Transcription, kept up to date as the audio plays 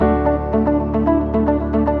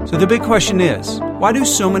So the big question is, why do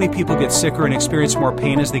so many people get sicker and experience more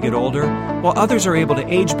pain as they get older, while others are able to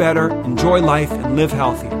age better, enjoy life, and live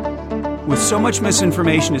healthier? With so much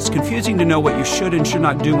misinformation, it's confusing to know what you should and should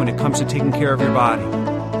not do when it comes to taking care of your body.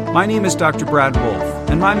 My name is Dr. Brad Wolfe,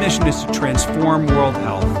 and my mission is to transform world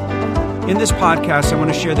health. In this podcast, I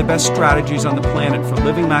want to share the best strategies on the planet for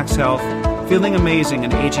living max health, feeling amazing,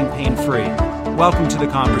 and aging pain-free. Welcome to the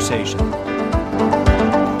conversation.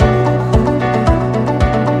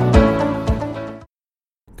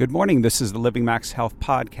 Good morning. This is the Living Max Health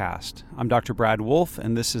Podcast. I'm Dr. Brad Wolfe,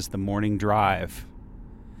 and this is the Morning Drive.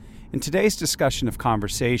 In today's discussion of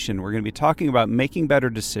conversation, we're going to be talking about making better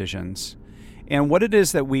decisions and what it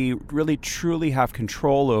is that we really truly have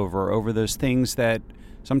control over those things that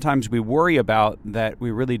sometimes we worry about that we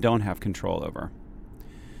really don't have control over.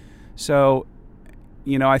 So,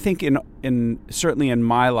 I think in certainly in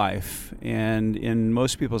my life and in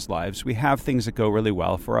most people's lives, we have things that go really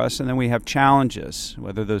well for us, and then we have challenges,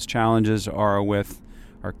 whether those challenges are with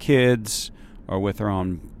our kids or with our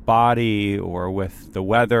own body or with the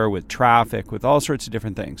weather, with traffic, with all sorts of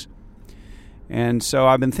different things. And so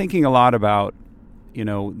I've been thinking a lot about,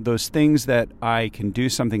 those things that I can do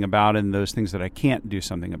something about and those things that I can't do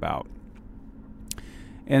something about.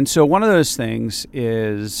 And so one of those things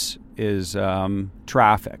is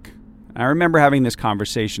traffic. I remember having this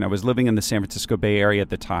conversation. I was living in the San Francisco Bay Area at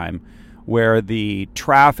the time, where the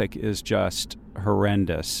traffic is just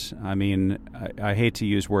horrendous. I mean, I hate to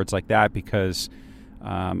use words like that because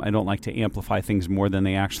I don't like to amplify things more than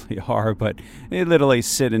they actually are, but they literally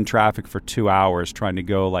sit in traffic for 2 hours trying to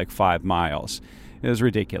go like 5 miles. It was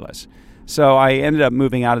ridiculous. So I ended up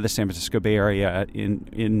moving out of the San Francisco Bay Area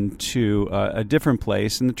into a different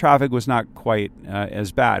place, and the traffic was not quite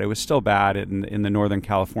as bad. It was still bad in the Northern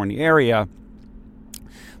California area,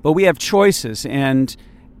 but we have choices. And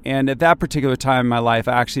at that particular time in my life,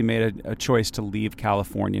 I actually made a choice to leave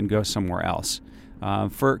California and go somewhere else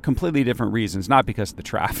for completely different reasons, not because of the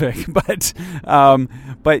traffic, but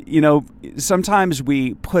sometimes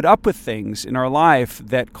we put up with things in our life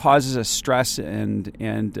that causes us stress and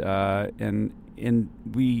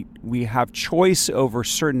we have choice over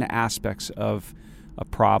certain aspects of a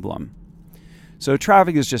problem. So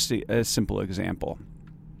traffic is just a simple example.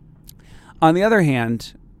 On the other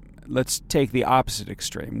hand, let's take the opposite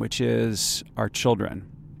extreme, which is our children.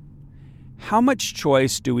 How much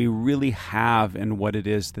choice do we really have in what it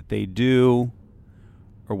is that they do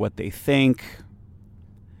or what they think?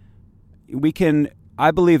 I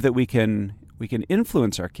believe that we can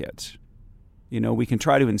influence our kids. We can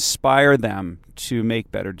try to inspire them to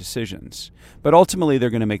make better decisions, but ultimately they're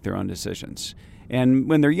going to make their own decisions. And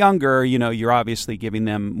when they're younger, you're obviously giving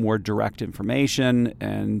them more direct information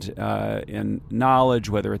and knowledge,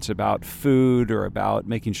 whether it's about food or about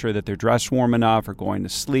making sure that they're dressed warm enough or going to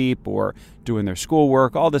sleep or doing their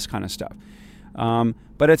schoolwork, all this kind of stuff.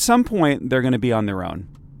 But at some point, they're going to be on their own.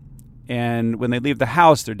 And when they leave the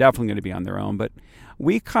house, they're definitely going to be on their own. But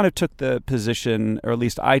we kind of took the position, or at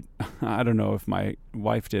least I don't know if my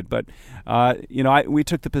wife did, but we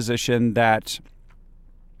took the position that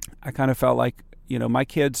I kind of felt like, my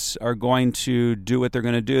kids are going to do what they're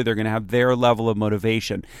going to do. They're going to have their level of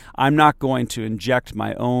motivation. I'm not going to inject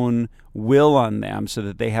my own will on them so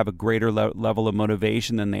that they have a greater level of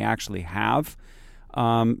motivation than they actually have,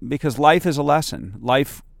 because life is a lesson.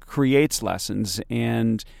 Life creates lessons,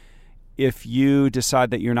 and if you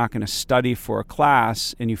decide that you're not going to study for a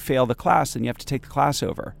class and you fail the class, then you have to take the class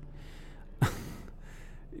over.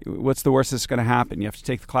 What's the worst that's going to happen? You have to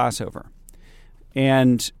take the class over.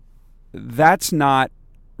 And that's not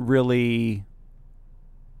really,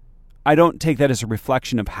 I don't take that as a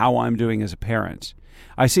reflection of how I'm doing as a parent.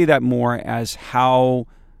 I see that more as how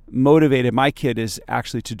motivated my kid is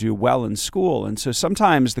actually to do well in school. And so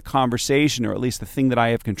sometimes the conversation, or at least the thing that I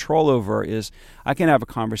have control over, is I can have a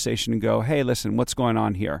conversation and go, hey, listen, what's going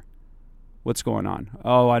on here? What's going on?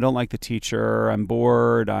 Oh, I don't like the teacher. I'm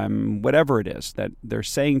bored. I'm whatever it is that they're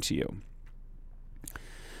saying to you.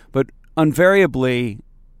 But invariably,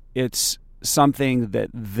 it's something that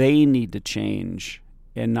they need to change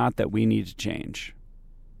and not that we need to change.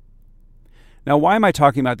 Now, why am I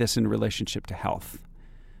talking about this in relationship to health?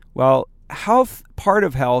 Well, part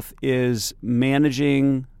of health is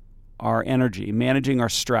managing our energy, managing our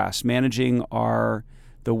stress, managing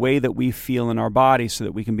the way that we feel in our body so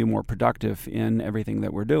that we can be more productive in everything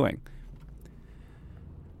that we're doing.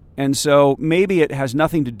 And so maybe it has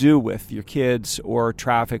nothing to do with your kids or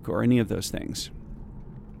traffic or any of those things.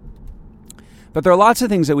 But there are lots of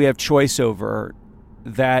things that we have choice over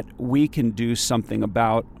that we can do something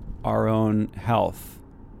about our own health.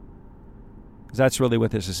 That's really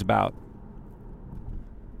what this is about.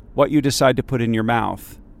 what you decide to put in your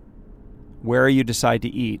mouth, where you decide to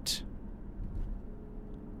eat,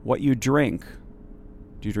 what you drink.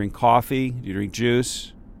 Do you drink coffee? Do you drink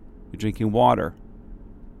juice? You're drinking water.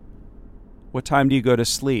 What time do you go to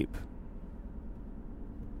sleep?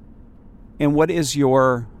 And what is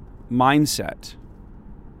your mindset?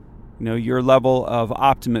 Your level of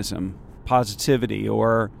optimism, positivity,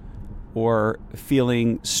 or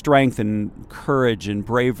feeling strength and courage and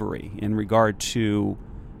bravery in regard to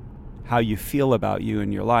how you feel about you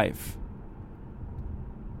and your life.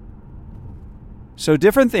 So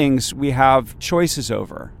different things we have choices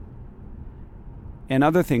over. And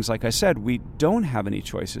other things, like I said, we don't have any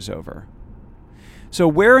choices over. So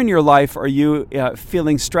where in your life are you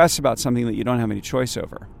feeling stressed about something that you don't have any choice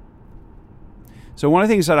over? So one of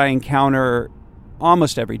the things that I encounter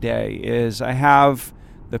almost every day is I have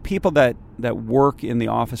the people that work in the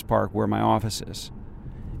office park where my office is.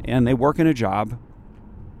 And they work in a job.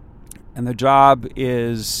 And the job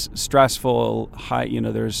is stressful, high,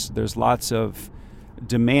 there's lots of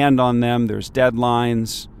demand on them, there's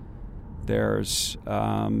deadlines, there's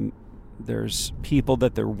people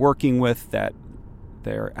that they're working with that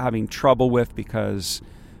they're having trouble with because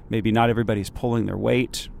maybe not everybody's pulling their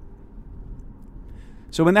weight.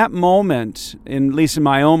 So in that moment, at least in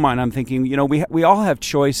my own mind, I'm thinking, we all have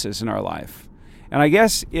choices in our life. And I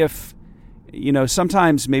guess if,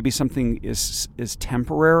 sometimes maybe something is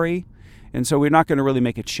temporary, and so we're not going to really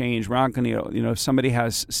make a change. We're not going to, if somebody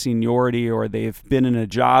has seniority or they've been in a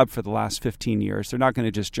job for the last 15 years, they're not going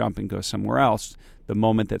to just jump and go somewhere else the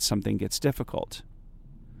moment that something gets difficult.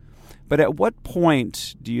 But at what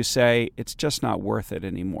point do you say it's just not worth it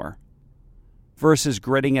anymore versus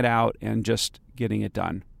gritting it out and just getting it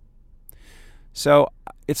done? So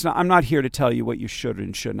I'm not here to tell you what you should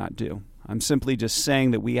and should not do. I'm simply just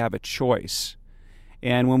saying that we have a choice.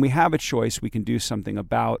 And when we have a choice, we can do something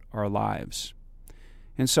about our lives.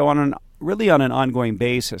 And so on an ongoing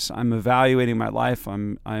basis, I'm evaluating my life.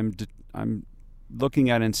 I'm looking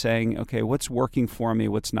at it and saying, okay, what's working for me?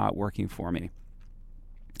 What's not working for me?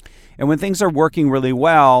 And when things are working really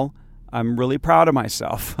well, I'm really proud of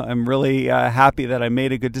myself. I'm really happy that I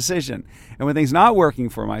made a good decision. And when things not working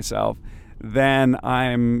for myself, then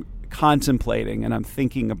I'm contemplating and I'm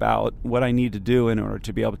thinking about what I need to do in order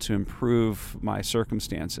to be able to improve my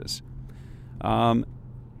circumstances. And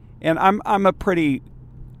I'm a pretty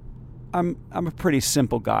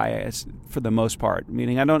simple guy for the most part,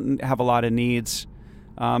 meaning I don't have a lot of needs.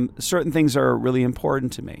 Certain things are really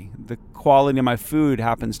important to me. The quality of my food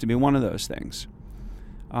happens to be one of those things.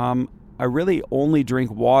 I really only drink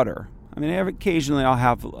water. I mean, occasionally I'll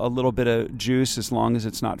have a little bit of juice as long as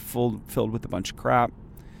it's not filled with a bunch of crap.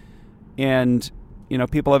 And,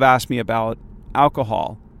 people have asked me about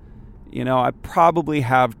alcohol. I probably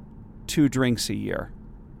have 2 drinks a year,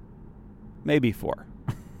 maybe 4.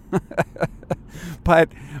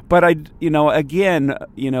 but I, again,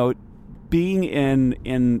 being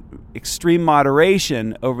in extreme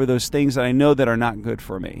moderation over those things that I know that are not good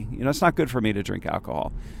for me. It's not good for me to drink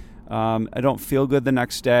alcohol. I don't feel good the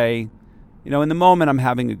next day. In the moment I'm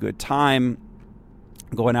having a good time,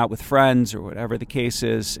 going out with friends or whatever the case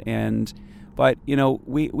is. But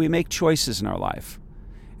we make choices in our life.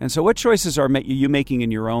 And so what choices are you making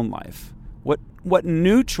in your own life? What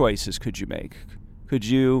new choices could you make? Could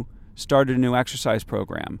you start a new exercise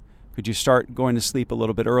program? Could you start going to sleep a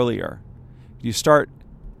little bit earlier? Could you start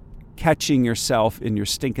catching yourself in your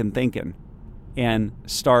stinking thinking and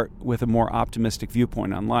start with a more optimistic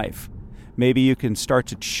viewpoint on life? Maybe you can start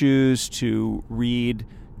to choose to read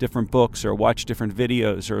different books or watch different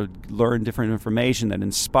videos or learn different information that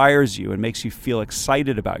inspires you and makes you feel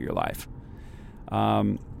excited about your life.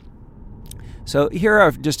 So here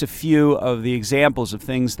are just a few of the examples of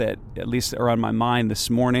things that at least are on my mind this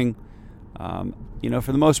morning. For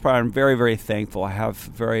the most part, I'm very, very thankful. I have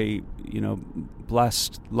very,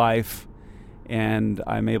 blessed life, and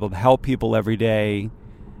I'm able to help people every day.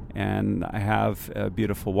 And I have a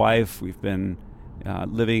beautiful wife. We've been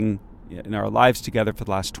living in our lives together for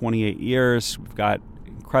the last 28 years. We've got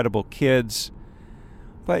incredible kids.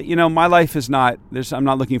 But, my life is I'm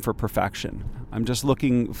not looking for perfection. I'm just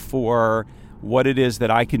looking for what it is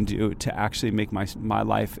that I can do to actually make my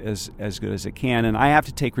life as good as it can. And I have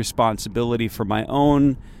to take responsibility for my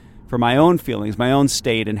own feelings, my own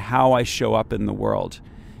state, and how I show up in the world.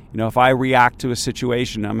 If I react to a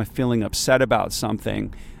situation, I'm feeling upset about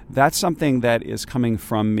something, that's something that is coming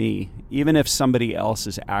from me. Even if somebody else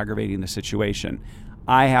is aggravating the situation,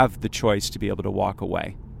 I have the choice to be able to walk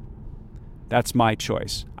away. That's my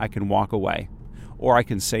choice. I can walk away, or I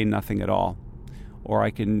can say nothing at all, or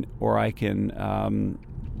I can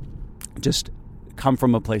just come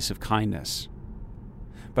from a place of kindness.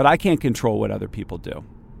 But I can't control what other people do.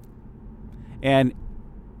 And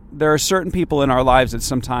there are certain people in our lives that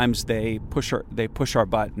sometimes they push our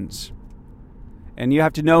buttons. And you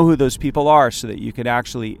have to know who those people are so that you can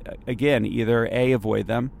actually, again, either A, avoid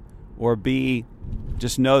them, or B,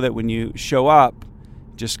 just know that when you show up,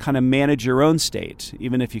 just kind of manage your own state,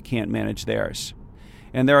 even if you can't manage theirs.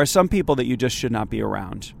 And there are some people that you just should not be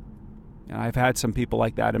around. And I've had some people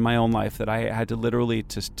like that in my own life that I had to literally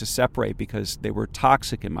to separate because they were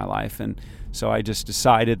toxic in my life. And so I just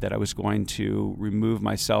decided that I was going to remove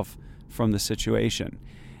myself from the situation.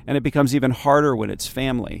 And it becomes even harder when it's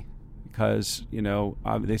family because,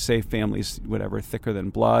 they say family's whatever, thicker than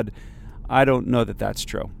blood. I don't know that that's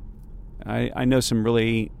true. I know some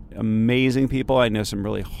really amazing people. I know some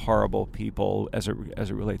really horrible people as it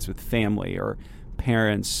relates with family or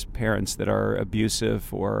parents that are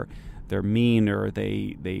abusive or they're mean or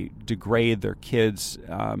they degrade their kids.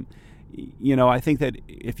 I think that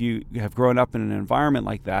if you have grown up in an environment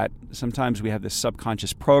like that, sometimes we have this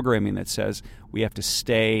subconscious programming that says we have to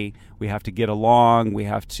stay, we have to get along, we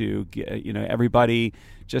have to everybody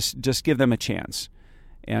just give them a chance.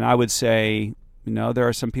 And I would say, there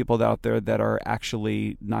are some people out there that are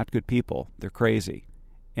actually not good people. They're crazy.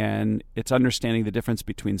 And it's understanding the difference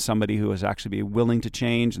between somebody who is actually willing to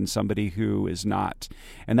change and somebody who is not.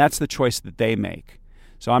 And that's the choice that they make.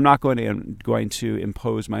 So I'm not going to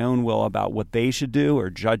impose my own will about what they should do or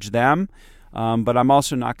judge them. But I'm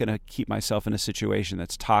also not going to keep myself in a situation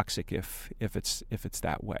that's toxic if it's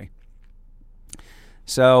that way.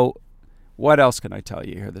 So what else can I tell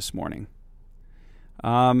you here this morning?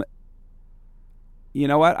 You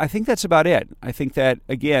know what? I think that's about it. I think that,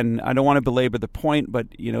 again, I don't want to belabor the point, but,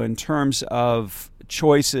 in terms of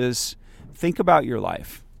choices, think about your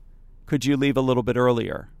life. Could you leave a little bit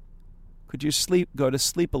earlier? Could you go to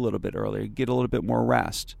sleep a little bit earlier, get a little bit more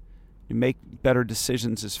rest? You make better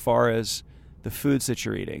decisions as far as the foods that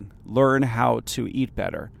you're eating. Learn how to eat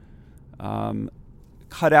better.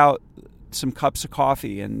 Cut out some cups of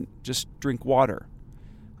coffee and just drink water.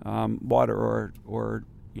 Water or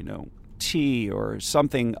tea or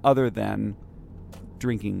something other than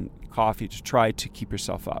drinking coffee to try to keep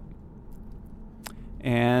yourself up.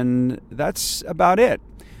 And that's about it.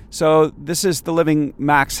 So this is the Living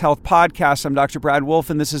Max Health Podcast. I'm Dr. Brad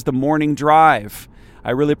Wolf, and this is the Morning Drive.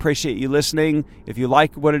 I really appreciate you listening. If you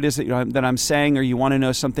like what it is that I'm saying, or you want to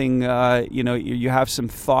know something, you have some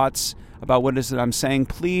thoughts about what it is that I'm saying,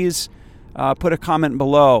 please put a comment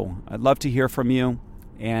below. I'd love to hear from you,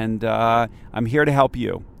 and I'm here to help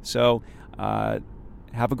you. So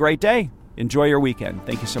have a great day. Enjoy your weekend.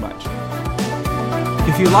 Thank you so much.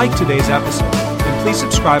 If you liked today's episode, then please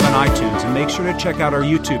subscribe on iTunes and make sure to check out our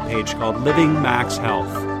YouTube page called Living Max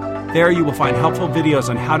Health. There you will find helpful videos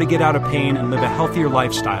on how to get out of pain and live a healthier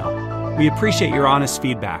lifestyle. We appreciate your honest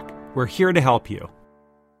feedback. We're here to help you.